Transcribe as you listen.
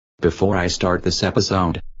Before I start this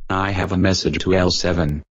episode, I have a message to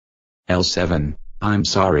L7. L7, I'm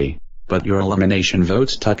sorry, but your elimination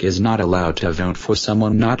votes Tuck is not allowed to vote for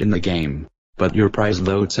someone not in the game, but your prize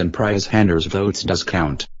votes and prize handers votes does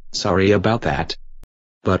count. Sorry about that.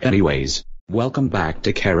 But anyways, welcome back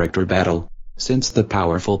to Character Battle. Since the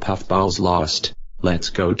powerful Puffballs lost,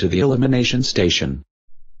 let's go to the elimination station.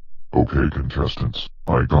 Okay, contestants,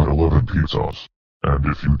 I got 11 pizzas, and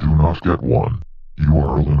if you do not get one, you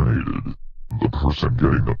are eliminated. The person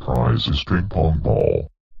getting the prize is Ping Pong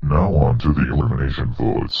Ball. Now on to the elimination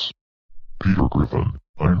votes. Peter Griffin,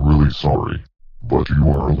 I'm really sorry, but you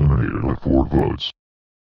are eliminated with 4 votes.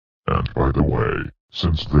 And by the way,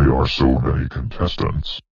 since there are so many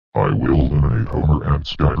contestants, I will eliminate Homer and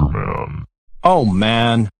Spider-Man. Oh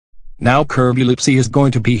man. Now Kirby Lipsy is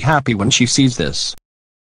going to be happy when she sees this.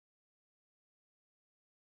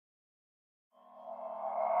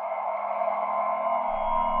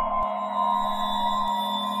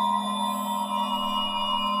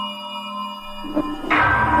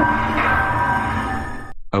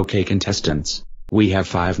 Okay contestants, we have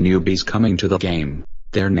 5 newbies coming to the game.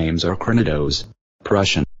 Their names are Crinidos,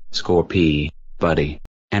 Prussian, Scorpy, Buddy,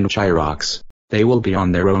 and Chirox. They will be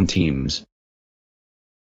on their own teams.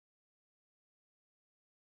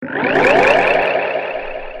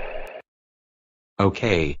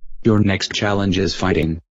 Okay, your next challenge is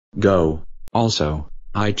fighting. Go. Also,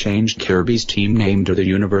 I changed Kirby's team name to the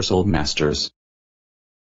Universal Masters.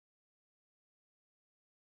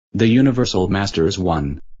 The Universal Masters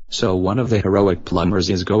won, so one of the heroic plumbers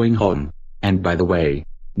is going home. And by the way,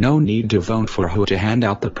 no need to vote for who to hand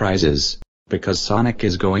out the prizes, because Sonic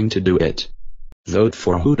is going to do it. Vote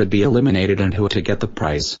for who to be eliminated and who to get the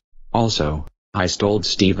prize. Also, I stole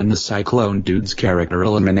Steven the Cyclone Dude's character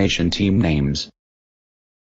elimination team names,